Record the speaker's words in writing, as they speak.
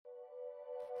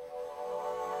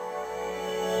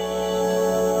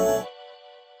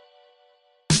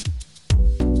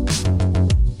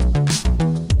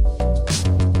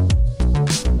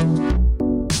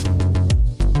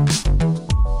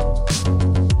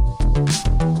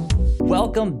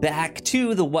Welcome back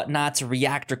to the Whatnauts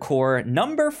Reactor Core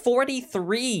number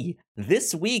 43.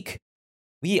 This week,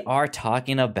 we are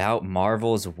talking about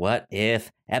Marvel's What If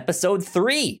Episode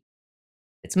 3.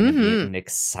 It's going to be an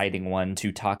exciting one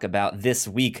to talk about this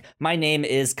week. My name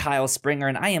is Kyle Springer,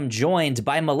 and I am joined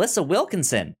by Melissa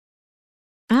Wilkinson.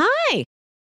 Hi.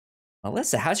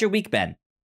 Melissa, how's your week been?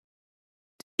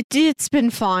 It's been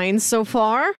fine so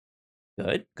far.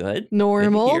 Good, good.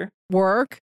 Normal, Good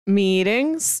work,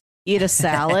 meetings, eat a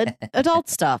salad, adult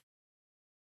stuff.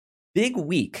 Big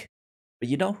week. But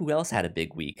you know who else had a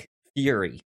big week?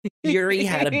 Fury. Fury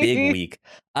had a big week.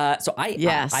 So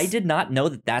I did not know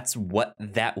that that's what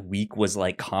that week was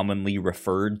like commonly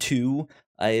referred to.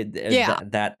 I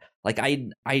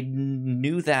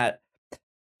knew that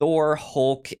Thor,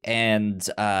 Hulk, and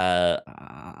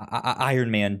Iron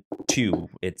Man 2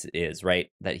 is right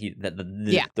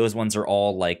that those ones are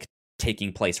all like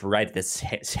taking place right at the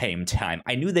same time.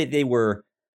 I knew that they were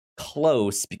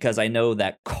close because I know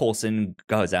that Coulson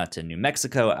goes out to New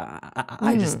Mexico.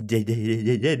 I just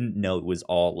didn't know it was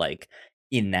all like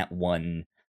in that one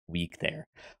week there.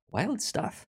 Wild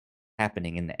stuff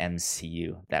happening in the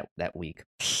MCU that week.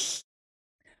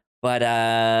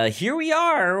 But here we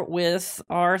are with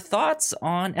our thoughts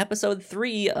on episode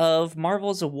 3 of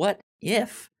Marvel's What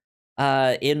If,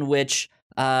 in which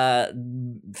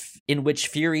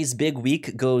Fury's big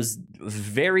week goes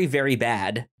very, very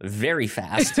bad, very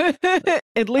fast.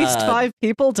 At least 5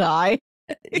 people die.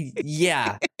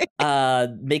 Yeah.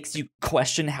 Makes you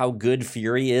question how good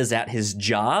Fury is at his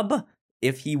job,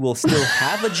 if he will still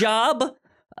have a job.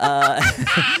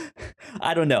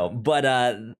 I don't know, but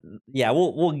yeah,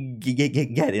 we'll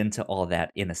get into all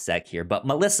that in a sec here. But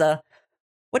Melissa,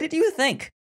 what did you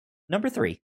think? Number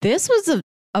 3. This was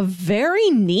a very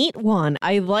neat one.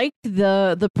 I liked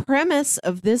the premise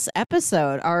of this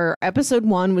episode. Our episode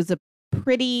 1 was a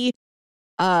pretty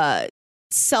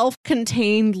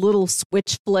self-contained little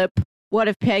switch flip. What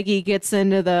if Peggy gets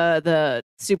into the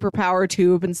superpower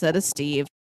tube instead of Steve?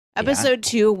 Episode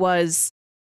 2 was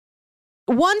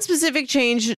one specific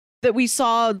change that we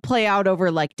saw play out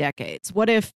over like decades. What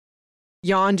if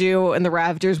Yondu and the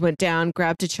Ravagers went down,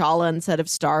 grabbed T'Challa instead of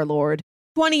Star-Lord?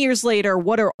 20 years later,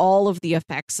 what are all of the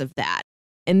effects of that?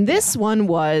 And this one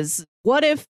was, what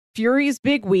if Fury's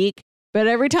big week, but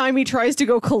every time he tries to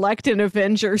go collect an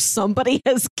Avenger, somebody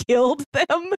has killed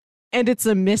them, and it's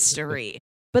a mystery.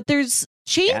 But there's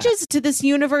changes to this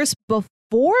universe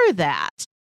before that.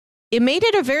 It made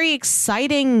it a very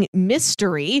exciting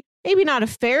mystery. Maybe not a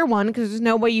fair one, because there's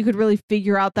no way you could really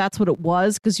figure out that's what it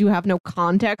was, because you have no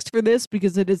context for this,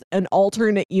 because it is an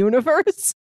alternate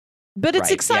universe. But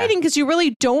it's exciting because you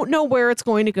really don't know where it's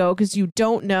going to go, because you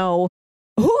don't know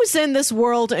who's in this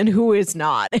world and who is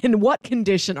not, and what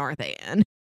condition are they in.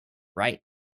 Right.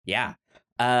 Yeah.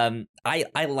 I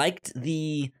liked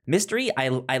the mystery.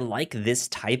 I like this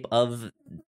type of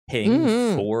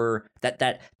thing for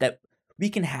that we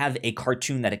can have a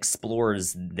cartoon that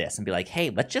explores this and be like,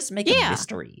 hey, let's just make a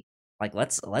mystery. Like,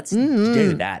 let's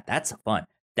do that. That's fun.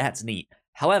 That's neat.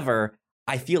 However,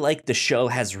 I feel like the show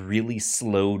has really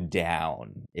slowed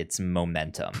down its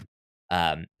momentum.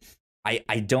 I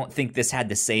don't think this had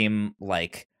the same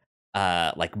like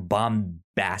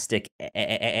bombastic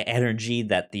energy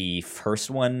that the first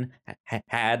one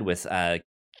had with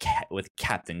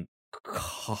Captain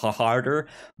Carter,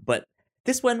 but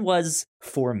this one was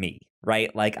for me,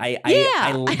 right? Like I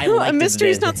a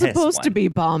mystery's not supposed to be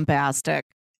bombastic.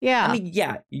 Yeah, I mean,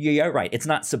 yeah, you're right. It's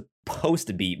not supposed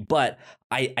to be, but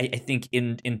I think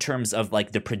in terms of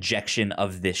like the projection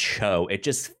of this show, it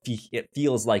just it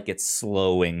feels like it's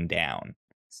slowing down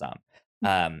some.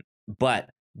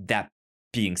 But that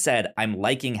being said, I'm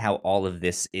liking how all of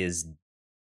this is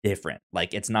different.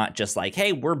 Like, it's not just like,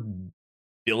 hey, we're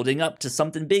building up to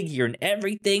something big here and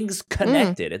everything's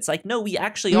connected. It's like, no, we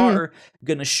actually are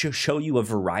gonna show you a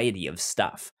variety of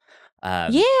stuff.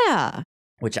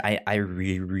 Which I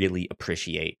really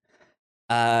appreciate.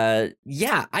 I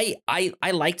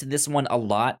liked this one a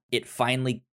lot. It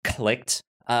finally clicked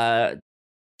to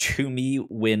me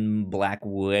when Black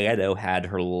Widow had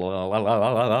her line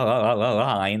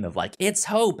of like, it's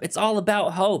hope, it's all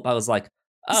about hope. I was like,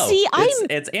 oh, see,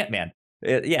 it's Ant-Man.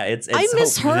 It's I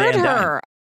misheard her.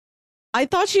 I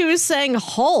thought she was saying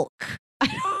Hulk.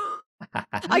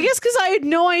 I guess because I had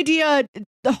no idea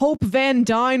Hope Van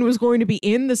Dyne was going to be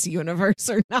in this universe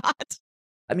or not.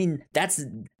 I mean, that's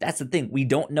the thing. We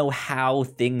don't know how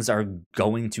things are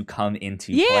going to come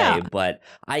into play, but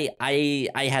I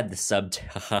had the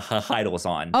subtitles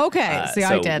on. Okay, see, so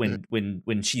I didn't.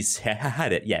 When she said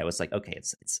it, it was like, okay,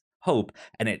 it's Hope,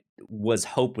 and it was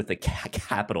Hope with a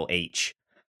capital H.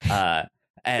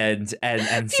 and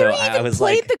so I was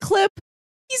played like, the clip.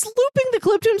 He's looping the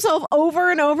clip to himself over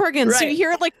and over again. Right. So you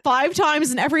hear it like 5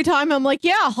 times, and every time I'm like,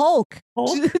 yeah, Hulk.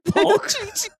 Hulk.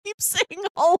 She keeps saying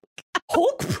Hulk.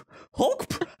 Hulk.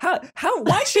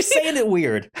 Why is she saying it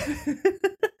weird?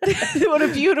 What a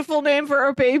beautiful name for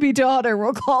our baby daughter.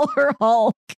 We'll call her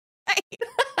Hulk.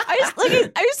 I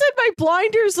just had my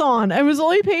blinders on. I was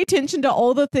only paying attention to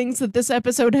all the things that this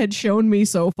episode had shown me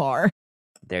so far.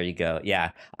 There you go.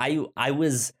 Yeah, I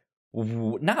was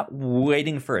not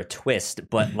waiting for a twist,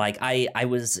 but like I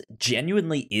was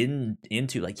genuinely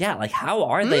into like, yeah, like how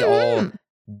are they all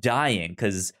dying?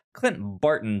 Because Clint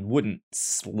Barton wouldn't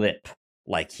slip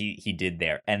like he did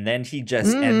there, and then he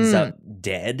just ends up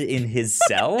dead in his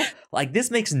cell. Like,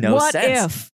 this makes no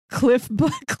sense. What if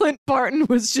Clint Barton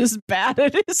was just bad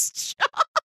at his job?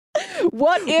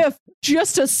 What if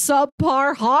just a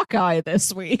subpar Hawkeye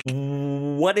this week?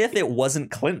 What if it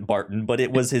wasn't Clint Barton, but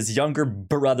it was his younger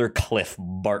brother Cliff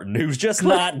Barton, who's just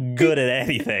not good at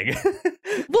anything?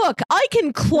 Look, I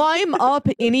can climb up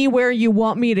anywhere you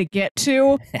want me to get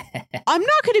to. I'm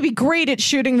not going to be great at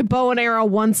shooting the bow and arrow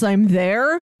once I'm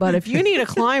there, but if you need a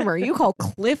climber, you call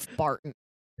Cliff Barton.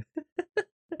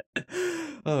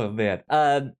 Oh man.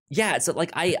 Yeah, so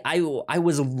like I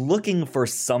was looking for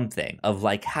something of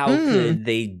like, how could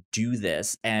they do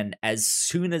this? And as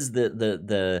soon as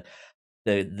the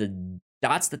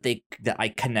dots that I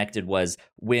connected was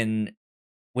when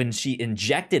she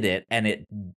injected it, and it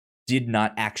did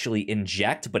not actually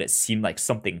inject, but it seemed like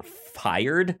something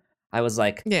fired. I was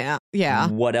like, yeah.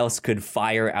 What else could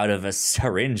fire out of a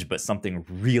syringe but something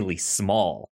really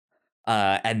small?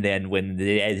 And then when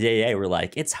they were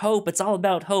like, it's Hope, it's all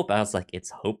about Hope, I was like, it's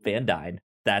Hope Van Dyne.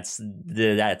 That's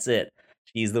it.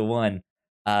 She's the one.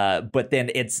 But then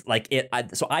it's like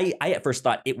so I at first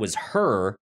thought it was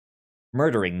her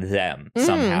murdering them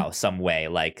somehow, some way.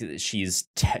 Like, she's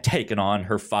taken on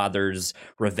her father's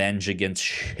revenge against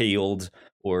S.H.I.E.L.D.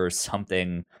 or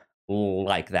something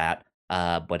like that.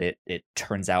 But it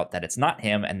turns out that it's not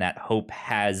him, and that Hope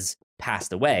has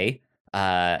passed away.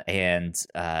 And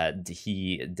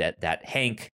that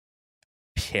Hank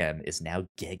Pym is now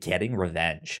getting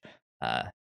revenge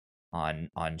on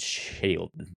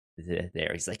S.H.I.E.L.D.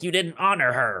 There, he's like, you didn't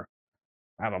honor her,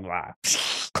 blah blah blah.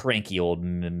 Cranky old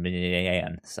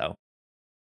man. So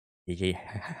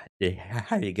yeah,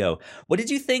 there you go. What did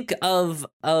you think of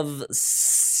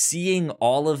seeing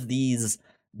all of these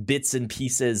bits and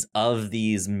pieces of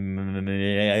these movies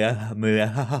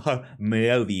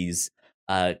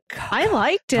I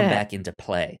liked it come back into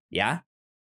play? Yeah,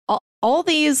 all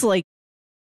these like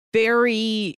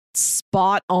very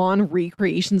spot on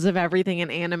recreations of everything in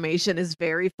animation is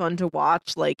very fun to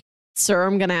watch. Like, sir,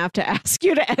 I'm gonna have to ask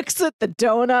you to exit the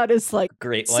donut. Is like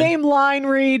great one. Same line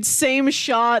read, same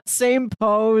shot, same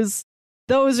pose.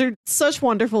 Those are such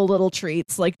wonderful little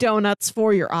treats, like donuts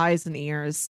for your eyes and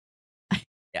ears.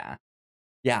 Yeah.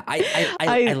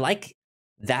 I like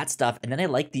that stuff, and then I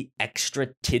like the extra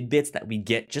tidbits that we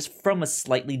get just from a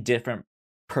slightly different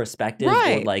perspective,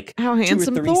 right? Or like how 2 or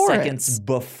handsome 3 Thor seconds is.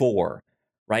 Before,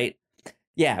 right?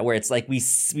 Yeah, where it's like we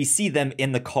see them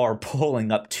in the car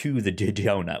pulling up to the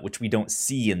donut, which we don't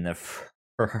see in the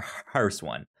first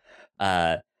one.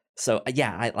 So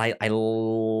yeah, I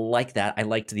like that. I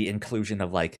liked the inclusion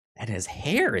of like, and his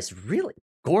hair is really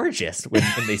gorgeous when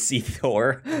they see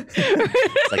Thor.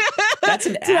 It's like, that's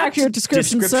an accurate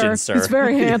description, sir. He's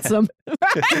very handsome.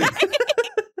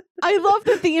 I love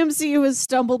that the MCU has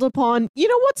stumbled upon, you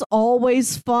know what's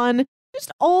always fun?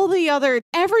 Just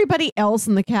everybody else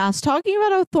in the cast talking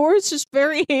about how Thor is just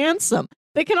very handsome.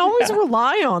 They can always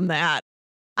rely on that.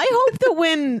 I hope that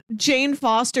when Jane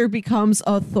Foster becomes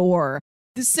a Thor,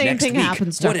 the same thing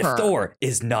happens to her. What if Thor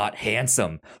is not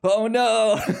handsome? Oh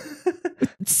no!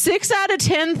 6 out of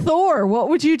 10 Thor. What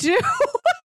would you do?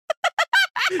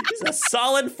 He's a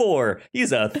solid 4.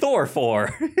 He's a Thor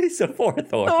 4. He's a 4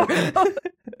 Thor.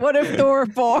 What if Thor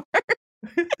 4?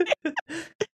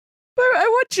 But I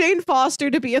want Jane Foster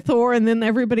to be a Thor, and then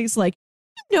everybody's like,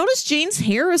 you notice Jane's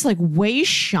hair is like way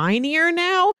shinier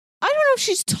now? I don't know if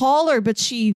she's taller, but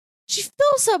she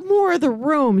fills up more of the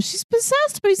room. She's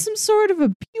possessed by some sort of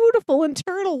a beautiful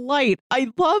internal light.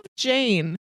 I love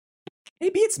Jane.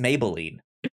 Maybe it's Maybelline.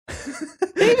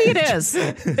 Maybe it is.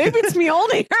 Maybe it's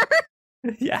Mjolnir.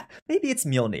 Yeah, maybe it's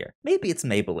Mjolnir. Maybe it's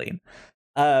Maybelline.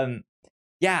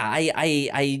 Yeah,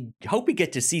 I hope we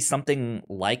get to see something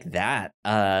like that.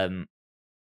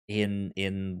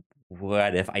 In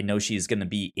what if, I know she's going to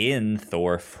be in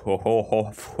Thor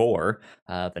 4,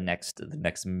 the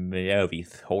next movie,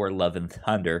 Thor: Love and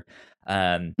Thunder.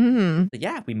 Mm-hmm. But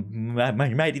yeah, we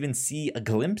might even see a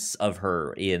glimpse of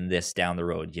her in this down the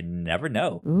road. You never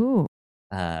know. Ooh.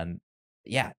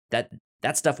 Yeah,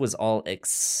 that stuff was all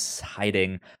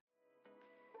exciting.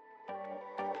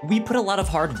 We put a lot of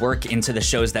hard work into the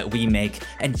shows that we make,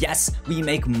 and yes, we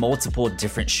make multiple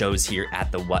different shows here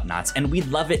at The Whatnauts, and we'd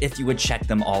love it if you would check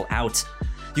them all out.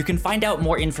 You can find out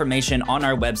more information on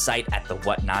our website at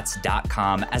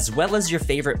thewhatnauts.com, as well as your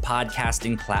favorite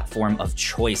podcasting platform of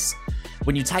choice.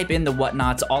 When you type in The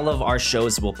Whatnauts, all of our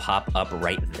shows will pop up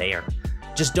right there.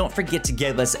 Just don't forget to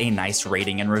give us a nice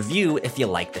rating and review if you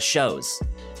like the shows.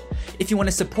 If you want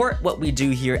to support what we do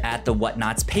here at The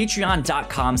Whatnauts,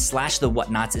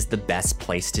 patreon.com/thewhatnauts is the best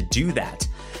place to do that.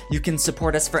 You can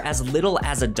support us for as little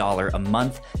as $1 a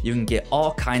month. You can get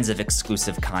all kinds of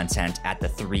exclusive content at the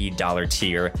 $3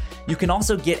 tier. You can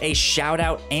also get a shout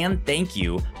out and thank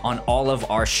you on all of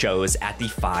our shows at the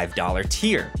 $5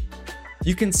 tier.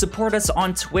 You can support us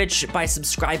on Twitch by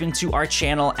subscribing to our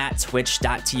channel at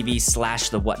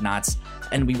twitch.tv/thewhatnauts,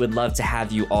 and we would love to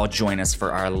have you all join us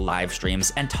for our live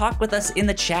streams and talk with us in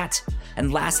the chat.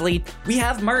 And lastly, we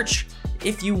have merch.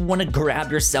 If you want to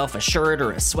grab yourself a shirt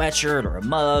or a sweatshirt or a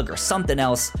mug or something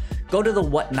else, go to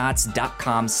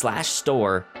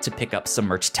thewhatnauts.com/store to pick up some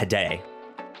merch today.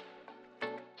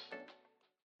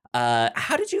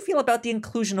 How did you feel about the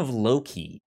inclusion of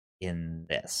Loki in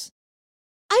this?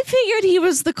 I figured he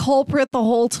was the culprit the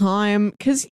whole time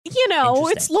because,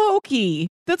 it's Loki.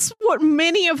 That's what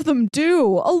many of them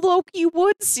do. A Loki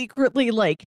would secretly,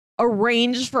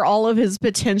 arrange for all of his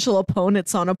potential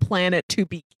opponents on a planet to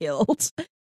be killed.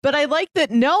 But I like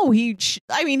that, no, he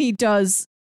does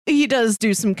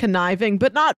do some conniving,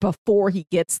 but not before he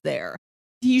gets there.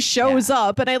 He shows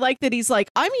up, and I like that he's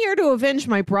like, I'm here to avenge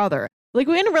my brother. We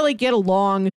didn't really get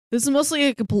along. This is mostly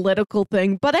a political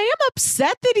thing, but I am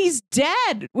upset that he's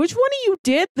dead. Which one of you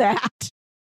did that?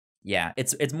 Yeah,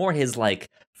 it's more his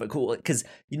cool because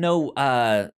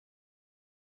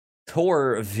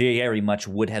Thor very much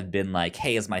would have been like,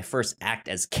 hey, as my first act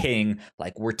as king,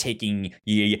 we're taking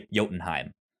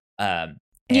Jotunheim, and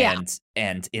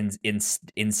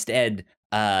instead,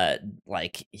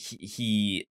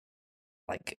 he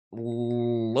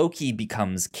Loki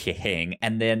becomes king,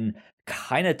 and then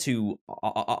kind of to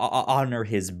honor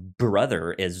his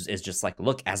brother is just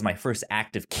look, as my first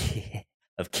act of king,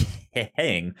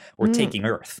 we're taking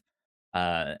Earth,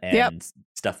 and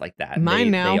stuff like that. Mine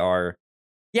now. They are,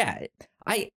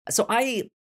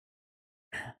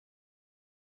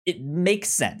 it makes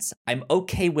sense. I'm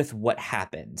okay with what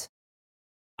happened.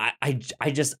 I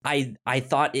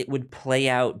thought it would play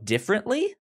out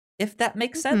differently, if that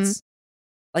makes sense.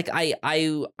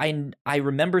 I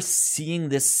remember seeing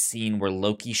this scene where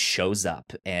Loki shows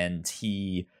up and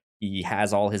he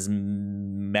has all his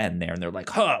men there, and they're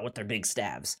like, with their big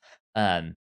staves.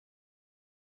 I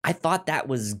thought that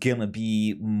was gonna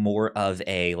be more of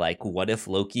a what if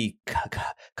Loki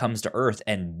comes to Earth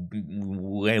and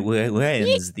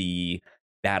wins the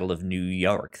Battle of New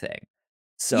York thing.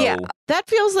 So yeah, that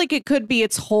feels like it could be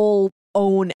its whole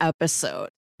own episode.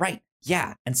 Right.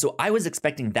 Yeah, and so I was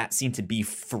expecting that scene to be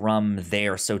from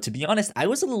there. So to be honest, I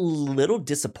was a little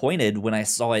disappointed when I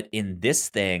saw it in this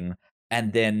thing,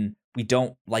 and then we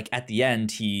don't, at the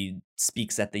end, he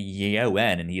speaks at the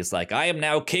UN, and he's like, I am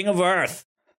now king of Earth,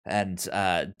 and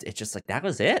it's just that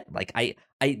was it. I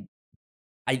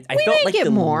felt like the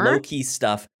Loki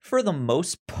stuff, for the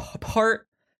most part,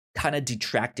 kind of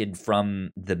detracted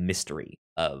from the mystery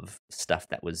of stuff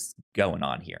that was going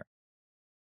on here.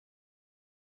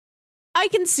 I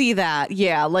can see that.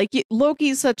 Yeah,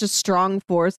 Loki's such a strong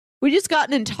force. We just got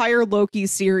an entire Loki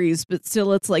series, but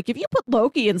still it's if you put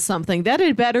Loki in something, that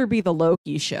had better be the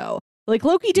Loki show.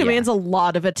 Loki demands a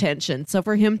lot of attention. So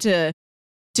for him to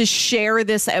share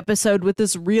this episode with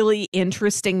this really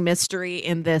interesting mystery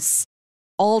in this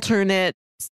alternate,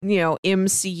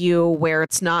 MCU where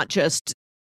it's not just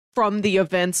from the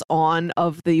events on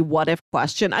of the what if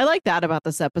question. I like that about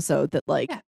this episode, that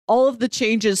all of the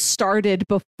changes started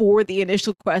before the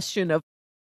initial question of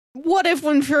what if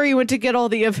when Fury went to get all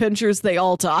the Avengers, they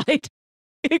all died?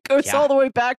 It goes all the way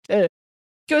back to,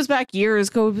 goes back to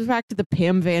the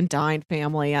Pym Van Dyne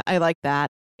family. I like that.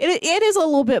 It is a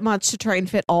little bit much to try and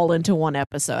fit all into one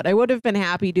episode. I would have been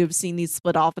happy to have seen these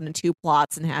split off into two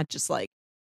plots and had just a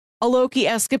Loki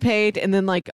escapade and then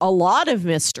a lot of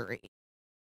mystery.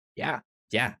 Yeah,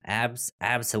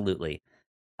 absolutely.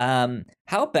 How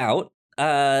about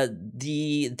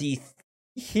the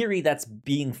theory that's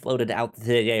being floated out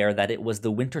there that it was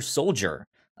the Winter Soldier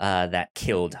that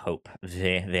killed Hope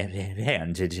Van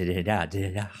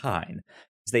Dyne.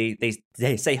 They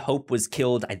say Hope was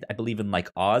killed, I believe, in like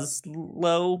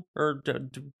Oslo or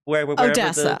wherever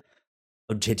Odessa.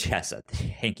 Odessa.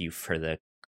 Thank you for the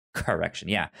correction.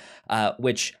 Yeah,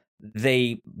 which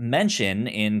they mention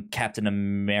in Captain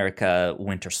America: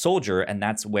 Winter Soldier, and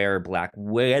that's where Black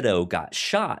Widow got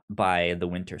shot by the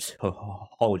Winter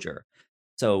Soldier.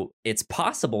 So it's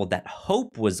possible that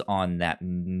Hope was on that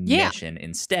mission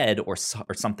instead, or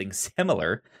something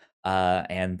similar.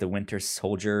 And the Winter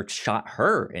Soldier shot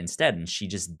her instead, and she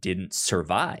just didn't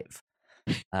survive.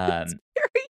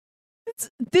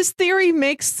 This theory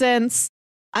makes sense.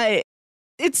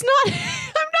 It's not.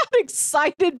 I'm not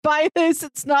excited by this.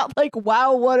 It's not like,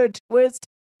 wow, what a twist,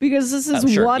 because this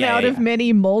is one out of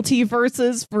many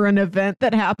multiverses for an event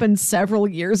that happened several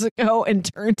years ago and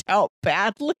turned out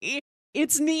badly.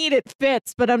 It's neat, it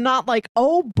fits, but I'm not like,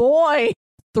 oh boy,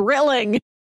 thrilling.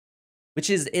 Which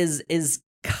is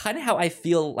kind of how I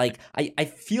feel. Like I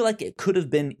feel like it could have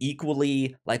been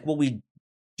equally like, well,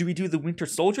 do we do the Winter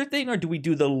Soldier thing, or do we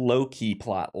do the Loki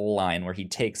plot line where he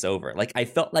takes over? Like, I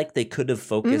felt like they could have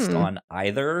focused on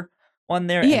either one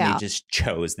there, and they just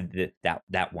chose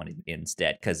that one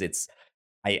instead, because it's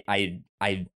I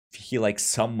feel like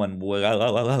someone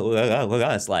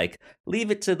was like,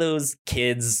 leave it to those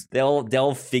kids,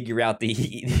 they'll figure out the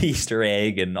Easter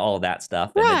egg and all that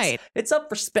stuff, and right. It's up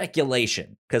for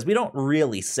speculation because we don't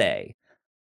really say.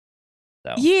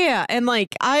 So. Yeah, and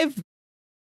like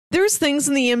there's things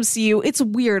in the MCU, it's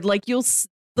weird, like as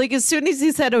soon as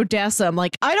he said Odessa, I'm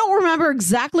like, I don't remember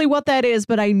exactly what that is,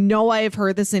 but I know I have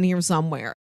heard this in here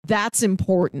somewhere. That's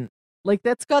important. Like,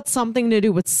 that's got something to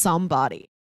do with somebody.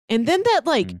 And then that,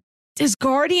 like, this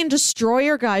Guardian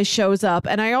Destroyer guy shows up,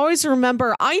 and I always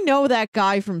remember, I know that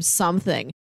guy from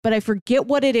something, but I forget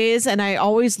what it is, and I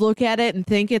always look at it and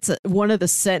think it's one of the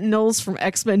Sentinels from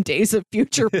X-Men Days of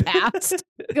Future Past.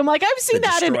 I'm like, I've seen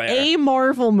that in a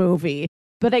Marvel movie,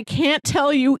 but I can't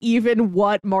tell you even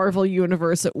what Marvel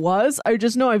universe it was. I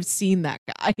just know I've seen that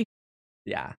guy.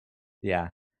 Yeah.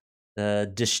 The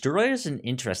Destroyer's an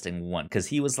interesting one, because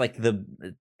he was like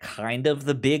the kind of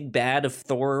the big bad of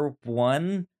Thor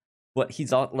 1, but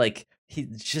he's all like,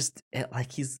 he's just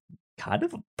like, he's kind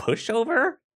of a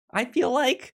pushover, I feel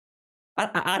like.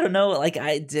 I don't know, like,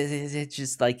 it's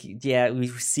just like, yeah, we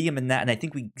see him in that, and I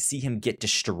think we see him get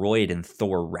destroyed in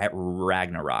Thor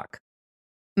Ragnarok.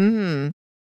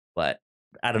 But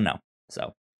I don't know.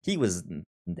 So he was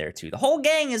there too. The whole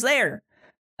gang is there.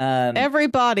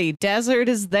 Everybody, desert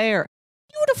is there.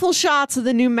 Beautiful shots of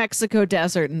the New Mexico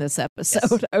desert in this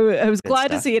episode. Yes. I was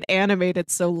glad to see it animated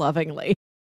so lovingly.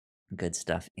 Good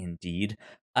stuff indeed.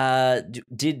 Did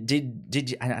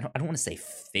you? I don't want to say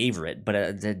favorite,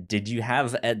 but did you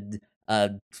have a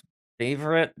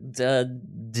favorite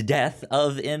death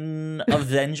of an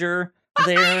Avenger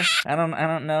there? I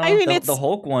don't know. I mean, the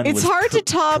Hulk one. It's was hard to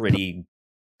top. Pretty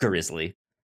grisly.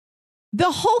 The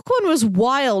Hulk one was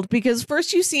wild because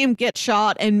first you see him get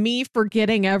shot, and me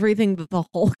forgetting everything that the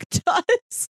Hulk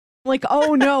does. Like,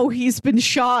 oh no, he's been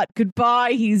shot.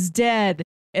 Goodbye, he's dead.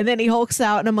 And then he hulks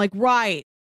out, and I'm like, right,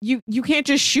 you can't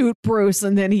just shoot Bruce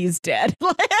and then he's dead.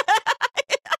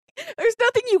 There's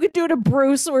nothing you could do to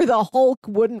Bruce where the Hulk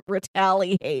wouldn't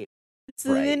retaliate.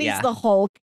 So then he's the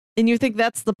Hulk, and you think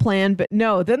that's the plan, but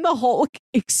no. Then the Hulk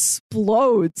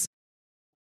explodes.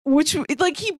 Which,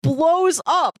 like, he blows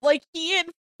up, like, he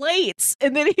inflates,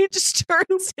 and then he just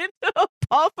turns into a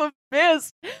puff of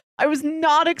mist. I was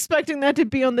not expecting that to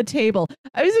be on the table.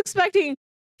 I was expecting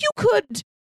you could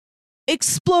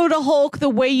explode a Hulk the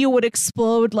way you would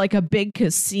explode, like, a big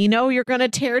casino you're going to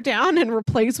tear down and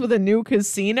replace with a new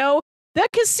casino.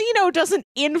 That casino doesn't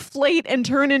inflate and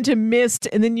turn into mist,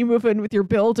 and then you move in with your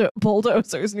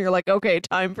bulldozers, and you're like, okay,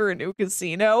 time for a new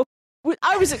casino.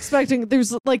 I was expecting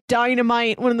there's like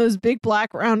dynamite, one of those big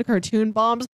black round cartoon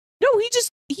bombs. No,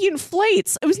 he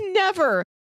inflates. I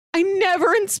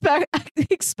never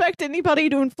expect anybody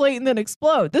to inflate and then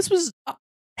explode. This was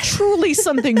truly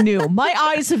something new. My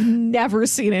eyes have never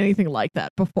seen anything like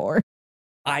that before.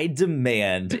 I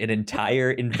demand an entire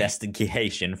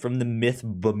investigation from the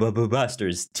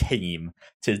Mythbusters team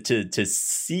to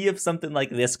see if something like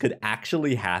this could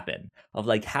actually happen. Of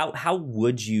like, how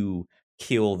would you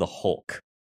kill the Hulk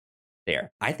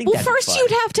there? I think first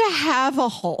you'd have to have a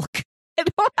Hulk.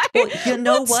 Well, you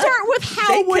know Let's start with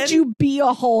how would you be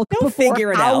a Hulk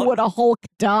before how would a Hulk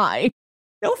die?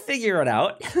 They'll figure it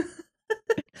out.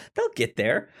 They'll get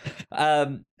there.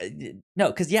 No,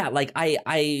 because like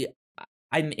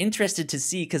I'm interested to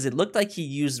see, because it looked like he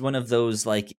used one of those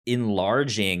like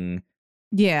enlarging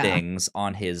things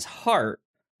on his heart,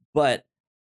 but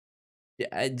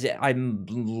I'm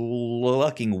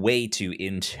looking way too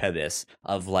into this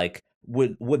of like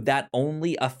would that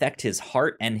only affect his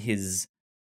heart and his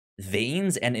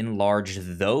veins and enlarge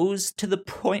those to the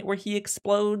point where he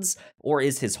explodes, or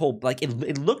is his whole, like,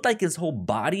 it looked like his whole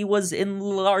body was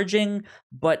enlarging,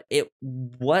 but it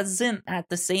wasn't at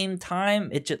the same time.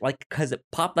 It just, like, because it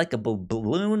popped like a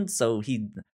balloon, so he's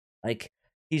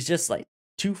just like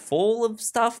too full of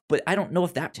stuff. But I don't know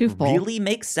if that really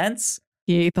makes sense.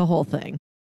 He ate the whole thing.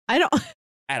 I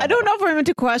don't know if we're meant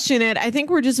to question it. I think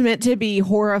we're just meant to be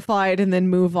horrified and then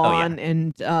move on.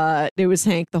 And it was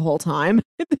Hank the whole time.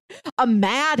 A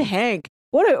mad Hank.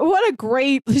 What a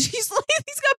great. He's got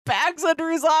bags under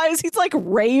his eyes. He's like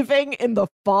raving in the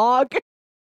fog.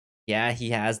 Yeah,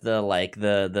 he has the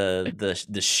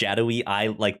shadowy eye,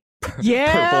 like purple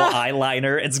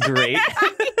eyeliner. It's great.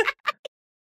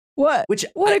 What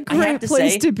a great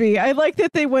place to be. I like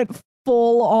that they went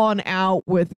full on out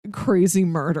with crazy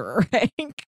murderer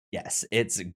Hank. Yes,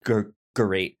 it's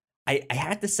great. I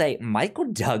had to say, Michael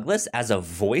Douglas as a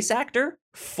voice actor,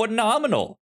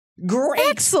 phenomenal. Great.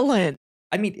 Excellent.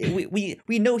 I mean,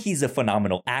 we know he's a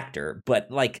phenomenal actor, but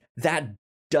like that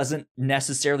doesn't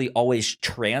necessarily always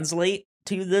translate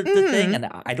to the thing. And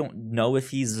I don't know if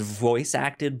he's voice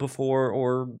acted before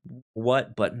or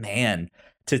what, but man,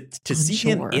 to see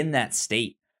him in that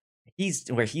state, he's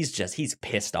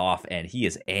pissed off and he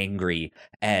is angry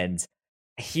and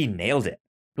he nailed it.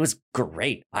 It was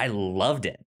great. I loved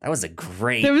it. That was a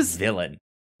great villain.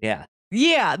 Yeah.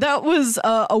 Yeah, that was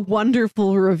a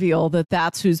wonderful reveal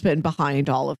that's who's been behind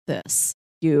all of this.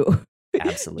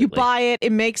 Absolutely. You buy it.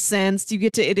 It makes sense.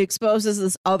 It exposes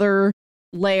this other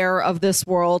layer of this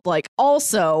world. Like,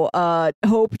 also,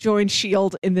 Hope joined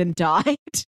S.H.I.E.L.D. and then died,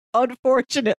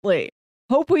 unfortunately.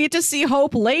 Hope we get to see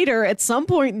Hope later at some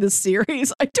point in the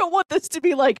series. I don't want this to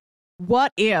be like,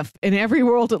 what if in every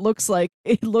world it looks at,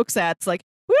 it's like,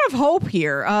 we have Hope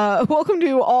here. Welcome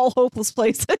to all hopeless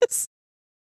places.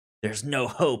 There's no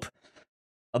hope.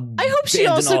 I hope she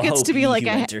also gets to be like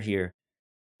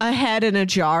a head in a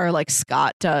jar like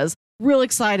Scott does. Real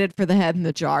excited for the head in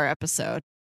the jar episode.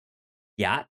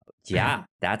 Yeah,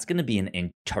 that's going to be an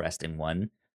interesting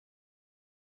one.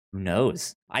 Who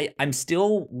knows? I'm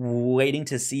still waiting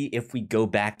to see if we go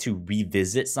back to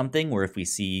revisit something, or if we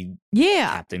see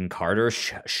Captain Carter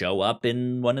show up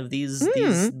in one of these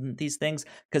things.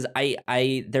 Because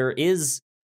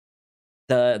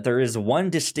there is one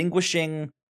distinguishing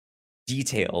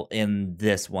detail in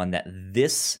this one, that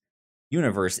this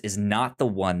universe is not the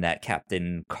one that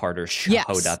Captain Carter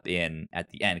showed up in at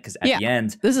the end. Because at the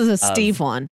end, this is a Steve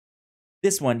one.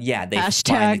 This one, they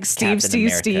hashtag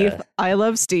Steve. I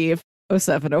love Steve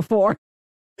 0704.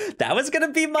 That was gonna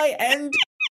be my end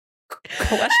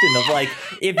question of like,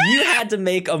 if you had to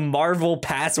make a Marvel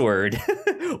password,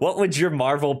 what would your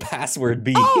Marvel password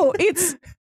be? It's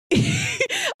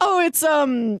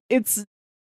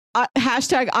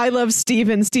hashtag I love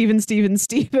Steven,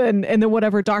 and then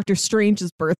whatever Doctor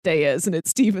Strange's birthday is, and it's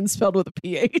Steven spelled with a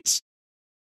PH.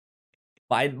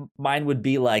 Mine would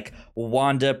be like,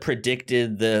 Wanda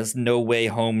predicted the No Way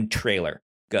Home trailer.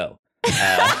 Go.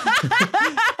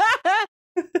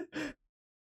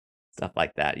 Stuff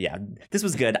like that. Yeah, this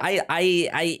was good.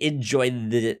 I enjoyed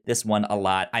this one a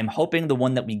lot. I'm hoping the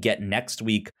one that we get next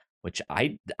week, which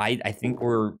I think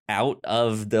we're out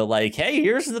of the like, hey,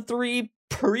 here's the 3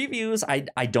 previews.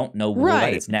 I don't know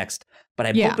what is next, but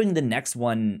I'm hoping the next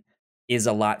one is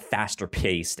a lot faster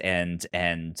paced and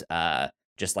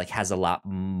just like has a lot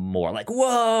more like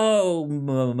whoa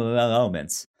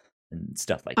moments and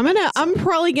stuff like that. I'm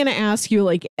probably gonna ask you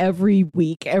like every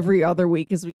other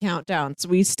week as we count down. So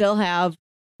we still have,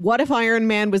 what if Iron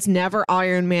Man was never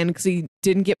Iron Man because he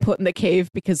didn't get put in the cave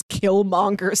because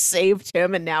Killmonger saved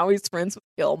him and now he's friends with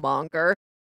Killmonger.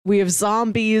 We have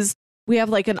zombies. We have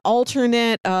like an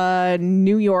alternate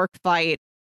New York fight.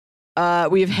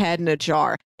 We have head in a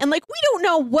jar. And like, we don't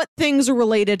know what things are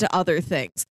related to other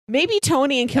things. Maybe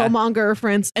Tony and Killmonger are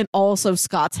friends, and also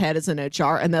Scott's head is in a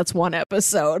jar, and that's one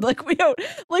episode. Like, we know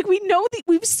that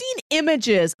we've seen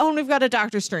images. Oh, and we've got a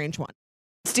Doctor Strange one.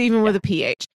 Steven with a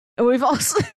PH. And we've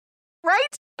also, right?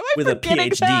 Am I with a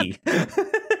PhD.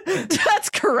 That's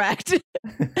correct.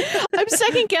 I'm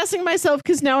second guessing myself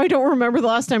because now I don't remember the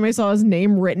last time I saw his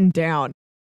name written down.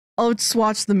 I'll just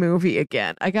watch the movie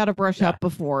again. I got to brush up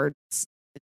before it's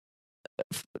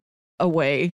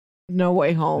away. No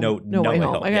Way Home. No way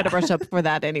home. I got to brush up for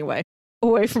that anyway.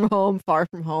 Away from home, far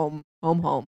from home,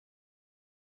 home.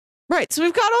 Right. So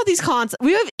we've got all these concepts.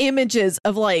 We have images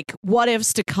of like what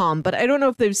ifs to come, but I don't know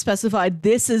if they've specified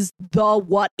this is the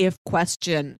what if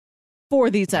question for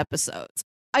these episodes.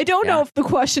 I don't know if the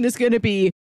question is going to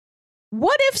be,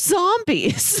 what if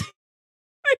zombies?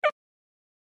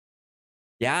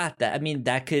 Yeah,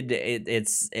 that could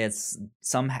it's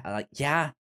somehow like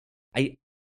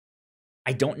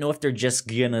I don't know if they're just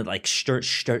gonna like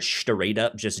straight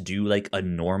up just do like a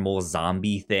normal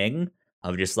zombie thing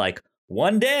of just like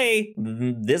one day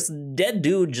this dead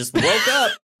dude just woke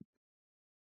up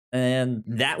and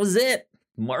that was it.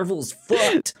 Marvel's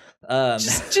fucked.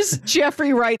 Just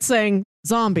Jeffrey Wright saying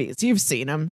zombies. You've seen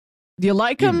them. Do you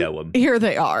like them? You know 'em. Here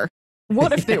they are.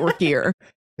 What if they were here?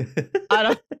 I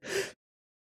don't.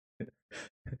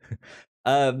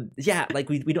 Yeah, like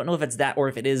we don't know if it's that or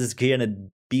if it is gonna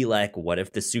be like, what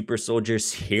if the super soldiers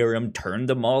serum turned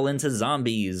them all into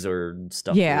zombies or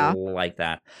stuff like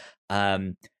that.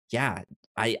 Yeah,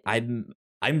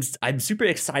 I'm super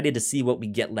excited to see what we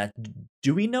get left.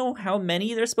 Do we know how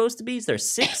many there's supposed to be? Is there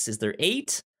 6? Is there 8?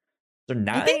 Is there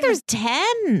 9? I think there's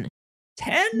 10.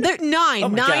 10? 9. Oh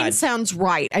 9 God. sounds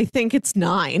right. I think it's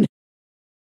 9.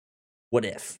 What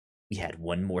if we had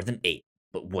one more than 8,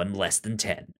 but one less than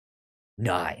 10?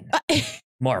 9.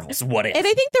 Marvel's what if? And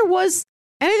I think there was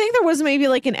maybe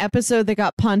like an episode that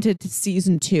got punted to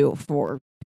season 2 for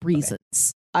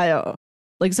reasons. I don't know.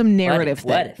 Like some narrative thing.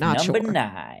 What if Not number sure.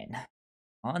 9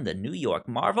 on the New York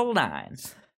Marvel 9?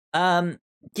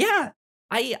 Yeah,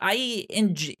 I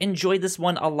enjoy this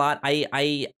one a lot.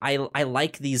 I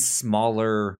like these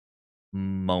smaller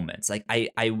moments. Like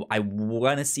I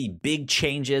want to see big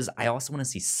changes. I also want to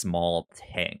see small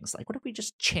things. Like what if we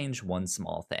just change one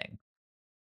small thing?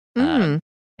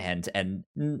 And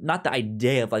not the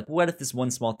idea of like, what if this one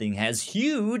small thing has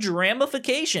huge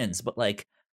ramifications, but like,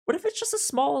 what if it's just a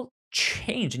small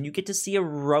change and you get to see a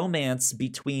romance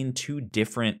between two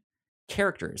different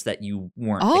characters that you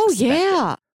weren't expecting?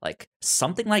 Yeah. Like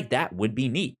something like that would be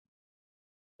neat.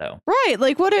 So Right.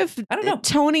 Like what if I don't know.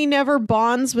 Tony never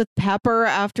bonds with Pepper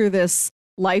after this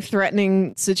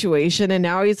life-threatening situation and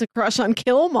now he's a crush on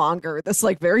Killmonger, this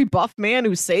like very buff man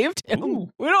who saved him? Ooh.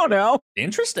 We don't know.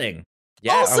 Interesting.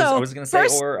 Yeah, Also, I was gonna say,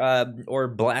 or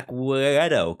Black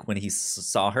Widow when he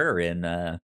saw her in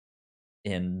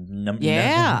number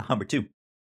 2.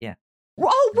 Yeah.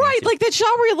 Oh, right. Like that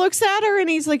shot where he looks at her and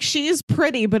he's like, she's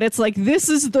pretty, but it's like, this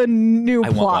is the new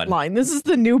plot line. This is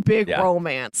the new big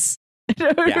romance.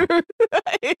 Yeah.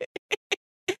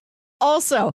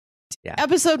 Also,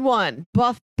 episode 1,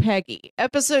 buff Peggy.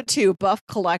 Episode 2, buff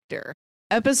Collector.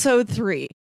 Episode 3,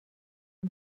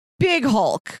 big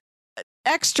Hulk.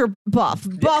 Extra buff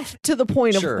to the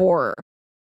point of horror.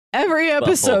 Every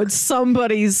episode,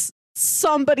 somebody's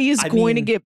going to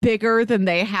get bigger than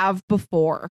they have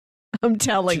before. I'm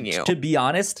telling you. To be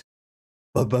honest,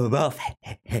 buff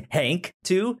Hank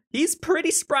too. He's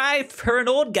pretty spry for an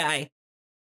old guy.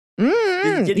 You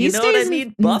know what I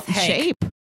mean? Buff Hank. Shape.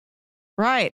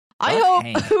 Right. I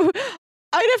hope.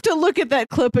 I'd have to look at that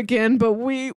clip again, but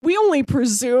we only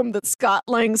presume that Scott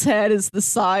Lang's head is the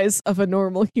size of a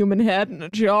normal human head in a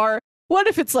jar. What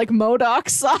if it's like MODOK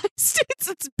sized?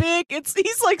 It's big.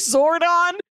 He's like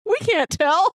Zordon. We can't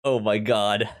tell. Oh my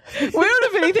God. We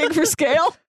don't have anything for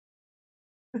scale.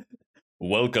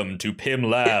 Welcome to Pym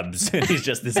Labs. He's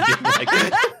just this big,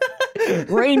 like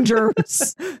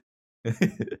Rangers.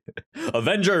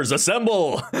 Avengers,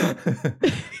 assemble.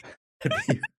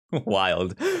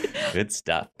 Wild. Good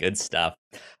stuff.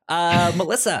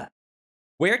 Melissa,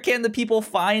 where can the people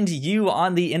find you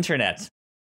on the internet?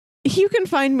 You can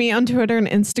find me on Twitter and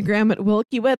Instagram at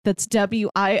Wilkywit. That's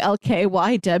WILKYWIT.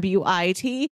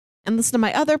 And listen to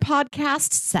my other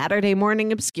podcast, Saturday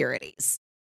Morning Obscurities.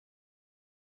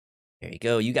 There you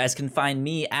go. You guys can find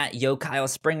me at Yo Kyle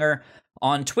Springer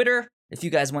on Twitter. If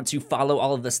you guys want to follow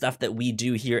all of the stuff that we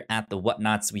do here at The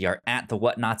Whatnots, we are at The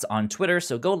Whatnots on Twitter.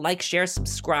 So go like, share,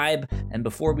 subscribe. And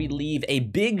before we leave, a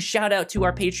big shout out to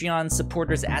our Patreon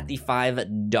supporters at the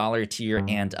 $5 tier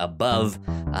and above.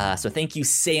 So thank you,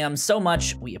 Sam, so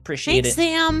much. We appreciate it. Thanks,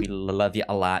 Sam. We love you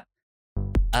a lot.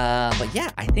 But yeah,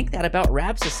 I think that about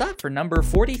wraps us up for number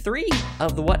 43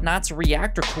 of The Whatnots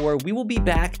Reactor Core. We will be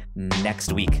back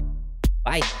next week.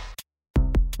 Bye.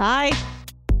 Bye.